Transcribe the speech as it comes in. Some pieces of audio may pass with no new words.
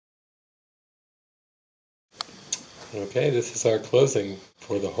Okay, this is our closing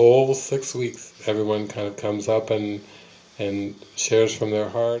for the whole 6 weeks. Everyone kind of comes up and shares from their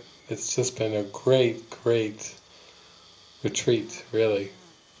heart. It's just been a great, great retreat, really.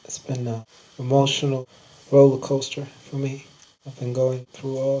 It's been an emotional roller coaster for me. I've been going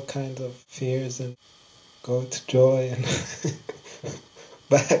through all kinds of fears and going to joy and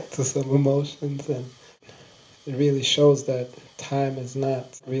back to some emotions, and it really shows that time is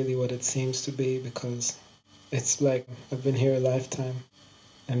not really what it seems to be, because it's like I've been here a lifetime,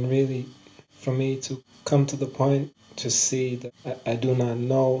 and really for me to come to the point to see that I do not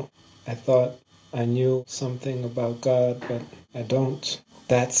know. I thought I knew something about God, but I don't.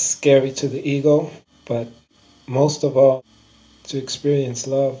 That's scary to the ego, but most of all, to experience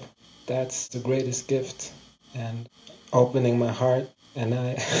love, that's the greatest gift. And opening my heart, and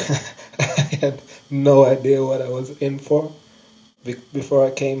I had no idea what I was in for before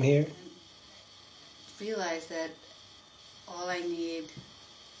I came here. Realize that all I need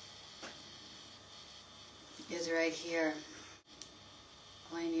is right here.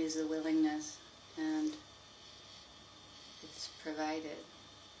 All I need is the willingness, and it's provided.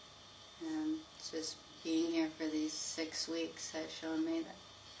 And just being here for these 6 weeks has shown me that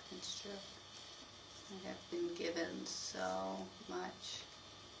it's true. I have been given so much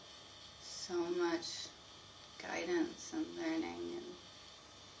guidance and learning and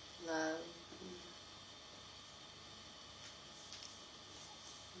love.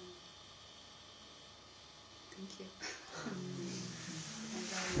 Thank you. And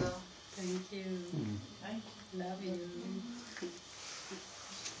I will. Thank you. Thank you. Love you.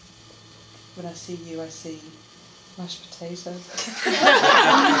 When I see you, I see mashed potato.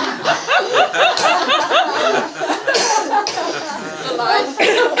 For life.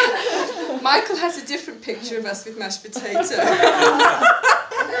 Michael has a different picture of us with mashed potato.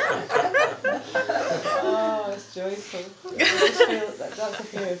 Oh, it's joyful. I just feel that that's a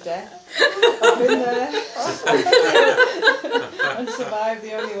fear of death. I've been there and survived.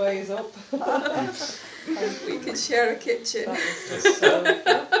 The only way is up. We can share a kitchen. That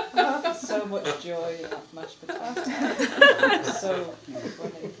was just so much joy in that mashed potato. So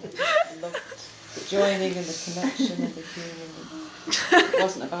funny. I loved the joining and the connection and the humour. It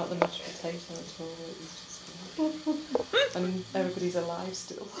wasn't about the mashed potato at all. It was just, and everybody's alive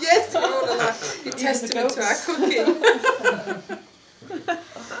still. Yes, we're all alive. It's testament to our cooking.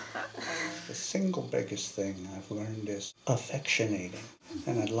 The single biggest thing I've learned is affectionating,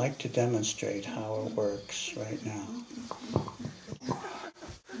 and I'd like to demonstrate how it works right now.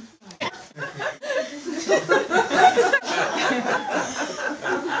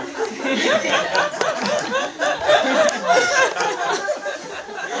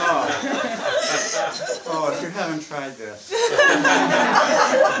 Oh, if you haven't tried this,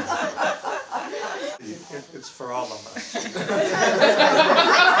 it's for all of us.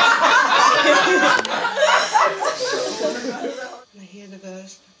 When I hear the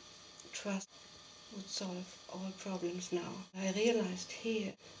verse, trust would solve all problems now. I realized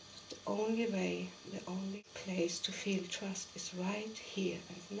here, the only way, the only place to feel trust is right here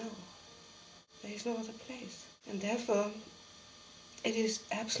and now. There is no other place. And therefore, it is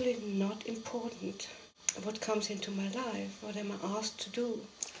absolutely not important what comes into my life, what am I asked to do.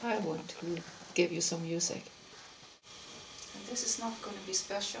 I want to give you some music. And this is not going to be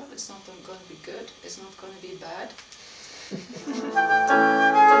special, it's not going to be good, it's not going to be bad.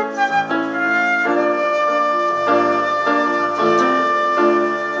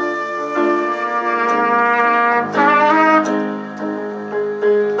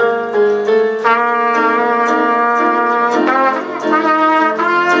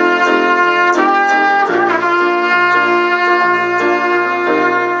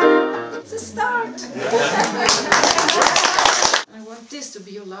 To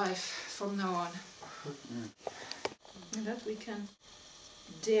be your life from now on, and that we can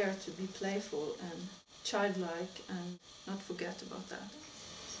dare to be playful and childlike and not forget about that.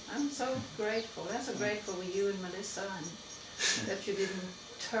 I'm so grateful. I'm so grateful with you and Melissa, and that you didn't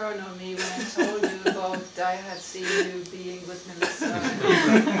turn on me when I told you about I had seen you being with Melissa and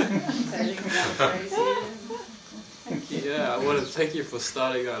telling me I'm crazy. Yeah, I want to thank you for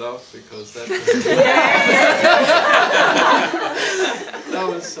starting that off, because that that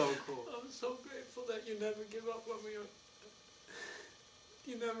was so cool. I'm so grateful that you never give up on me.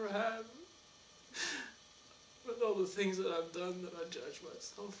 You never have. With all the things that I've done that I judge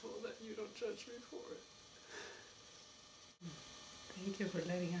myself for, that you don't judge me for it. Thank you for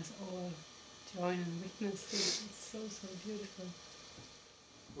letting us all join and witness this. It's so, so beautiful.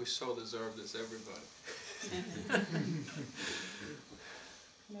 We so deserve this, everybody.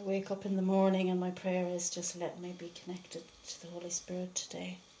 I wake up in the morning and my prayer is just let me be connected to the Holy Spirit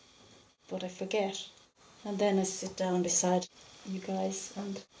today. But I forget. And then I sit down beside you guys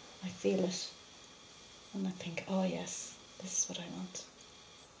and I feel it. And I think, oh yes, this is what I want.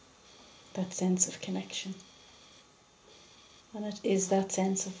 That sense of connection. And it is that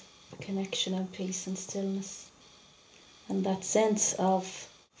sense of connection and peace and stillness. And that sense of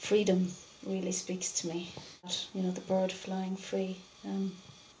freedom really speaks to me. You know, the bird flying free.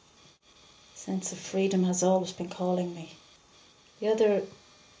 Sense of freedom has always been calling me. The other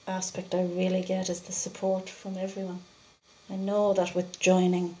aspect I really get is the support from everyone. I know that with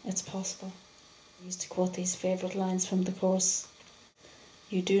joining it's possible. I used to quote these favourite lines from the Course.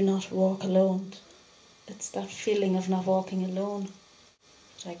 You do not walk alone. It's that feeling of not walking alone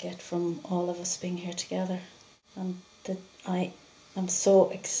that I get from all of us being here together. And that I am so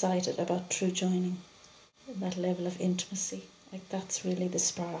excited about true joining. That level of intimacy. Like that's really the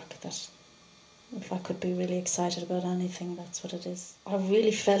spark that if I could be really excited about anything, that's what it is. I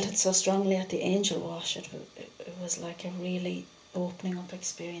really felt it so strongly at the angel wash. It was like a really opening up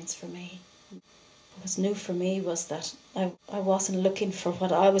experience for me. What was new for me was that I wasn't looking for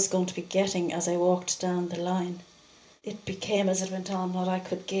what I was going to be getting as I walked down the line. It became, as it went on, what I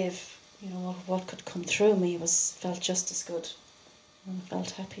could give. You know, what could come through me felt just as good. And I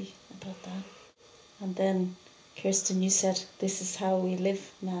felt happy about that. And then Kirsten, you said, this is how we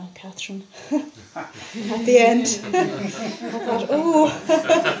live now, Catherine. At the end. I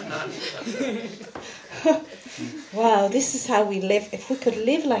thought, wow, this is how we live. If we could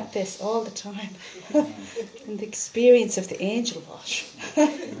live like this all the time, in the experience of the angel wash.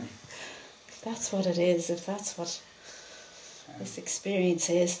 If that's what it is, if that's what this experience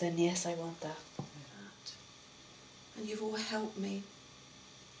is, then yes, I want that. And you've all helped me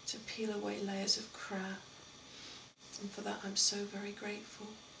to peel away layers of crap. And for that I'm so very grateful.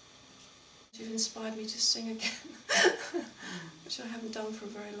 You've inspired me to sing again, which I haven't done for a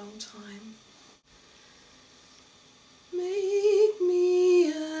very long time. Make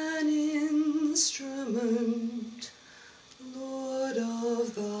me an instrument, Lord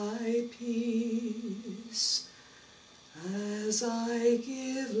of thy peace, as I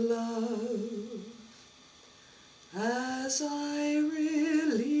give love, as I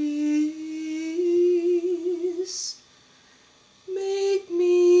release. Make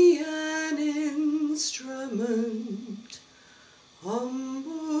me an instrument,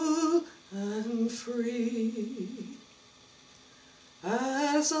 humble and free,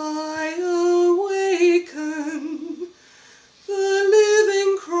 as I awaken the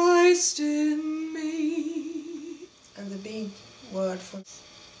living Christ in me. And the big word for us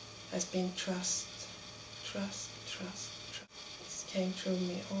has been trust, trust, trust, trust. It came through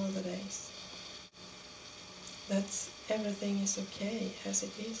me all the days. That's everything is okay as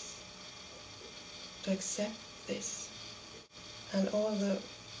it is. To accept this. And all the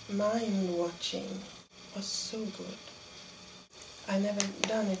mind watching was so good. I never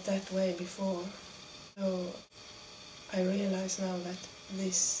done it that way before. So I realize now that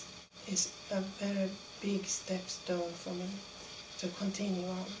this is a very big stepstone for me to continue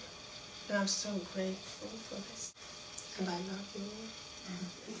on. And I'm so grateful for this. And I love you all.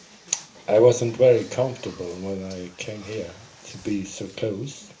 I wasn't very comfortable when I came here to be so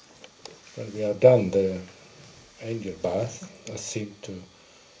close. When we are done the angel bath, I seem to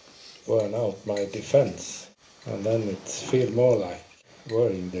burn out my defense. And then it feels more like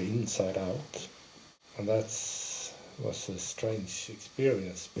wearing the inside out. And that was a strange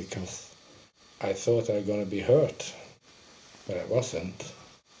experience because I thought I was going to be hurt, but I wasn't.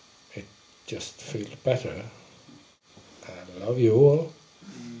 It just feels better. I love you all.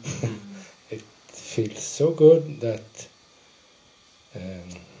 It feels so good that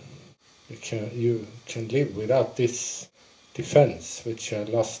you can live without this defense, which I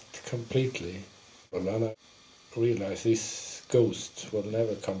lost completely. But then I realized this ghost will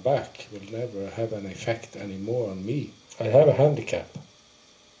never come back, will never have an effect anymore on me. I have a handicap,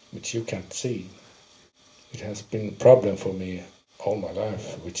 which you can't see. It has been a problem for me all my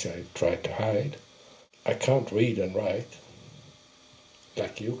life, which I tried to hide. I can't read and write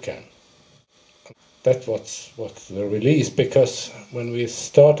like you can. That's what's the release, because when we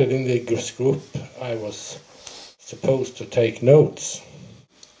started in the group, I was supposed to take notes,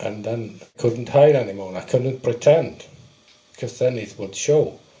 and then I couldn't hide anymore. I couldn't pretend, because then it would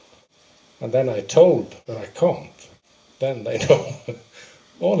show. And then I told that I can't. Then they know.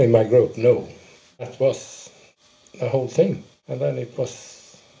 All in my group know. That was the whole thing. And then it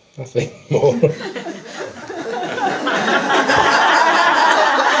was nothing more.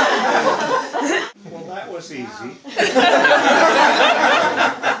 Well, that was easy.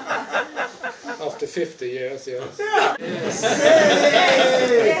 50 years, yes.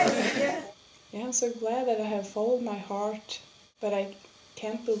 Yeah, I'm so glad that I have followed my heart, but I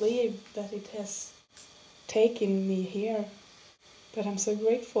can't believe that it has taken me here. But I'm so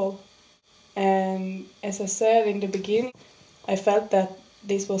grateful. And as I said in the beginning, I felt that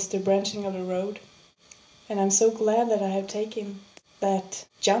this was the branching of the road. And I'm so glad that I have taken that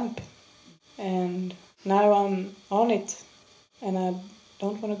jump. And now I'm on it. And I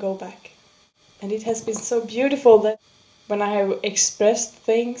don't want to go back. And it has been so beautiful that when I have expressed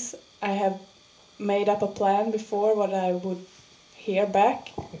things, I have made up a plan before what I would hear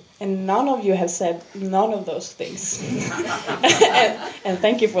back. And none of you have said none of those things. and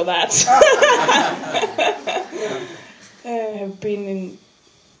thank you for that. I have been in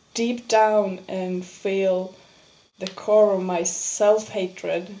deep down and feel the core of my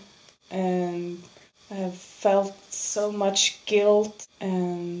self-hatred. And I have felt so much guilt,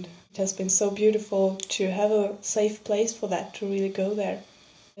 and it has been so beautiful to have a safe place for that, to really go there.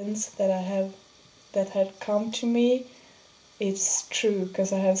 That I have that had come to me, it's true,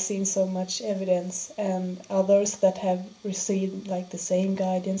 because I have seen so much evidence, and others that have received like the same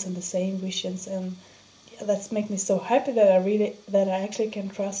guidance and the same visions, and yeah, that's make me so happy that I actually can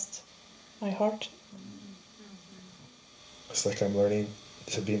trust my heart. It's like I'm learning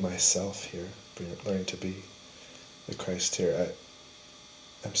to be myself here, learning to be the Christ here.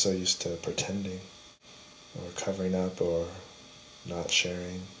 I'm so used to pretending or covering up or not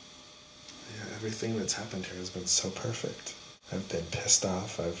sharing. Yeah, everything that's happened here has been so perfect. I've been pissed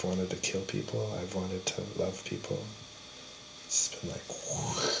off, I've wanted to kill people, I've wanted to love people. It's been like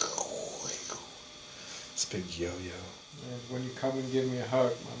this big yo-yo. And when you come and give me a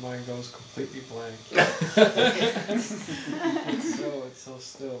hug, my mind goes completely blank. It's so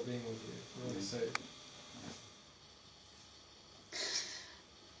still being with you. Really safe.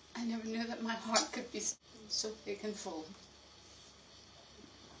 I never knew that my heart could be so big and full.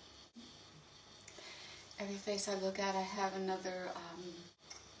 Every face I look at, I have another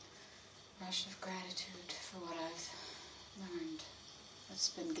rush of gratitude for what I've learned, what's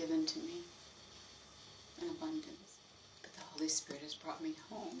been given to me in abundance. But the Holy Spirit has brought me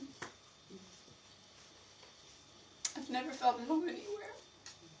home. I've never felt at home anywhere.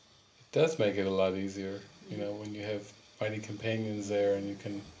 It does make it a lot easier, when you have mighty companions there and you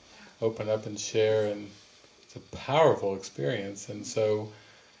can open up and share, and it's a powerful experience. And so,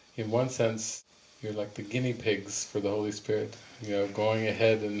 in one sense, you're like the guinea pigs for the Holy Spirit, going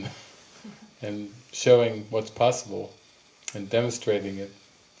ahead and showing what's possible and demonstrating it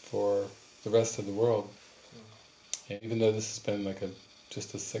for the rest of the world. And even though this has been like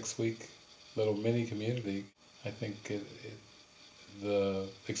just a 6-week little mini community, I think the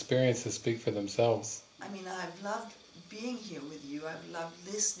experiences speak for themselves. I mean, I've loved being here with you. I've loved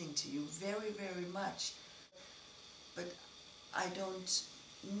listening to you very, very much. But I don't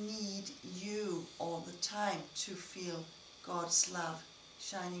need you all the time to feel God's love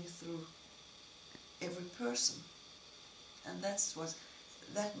shining through every person. And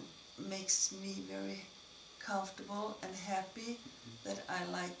that makes me very comfortable and happy, that I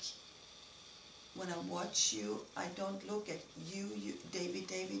like, when I watch you, I don't look at you,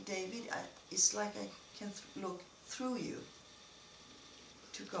 David. It's like I can look through you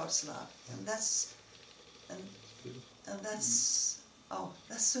to God's love. And that's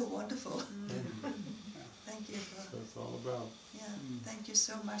so wonderful. Thank you for that. That's what it's all about. Yeah, thank you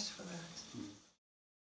so much for that.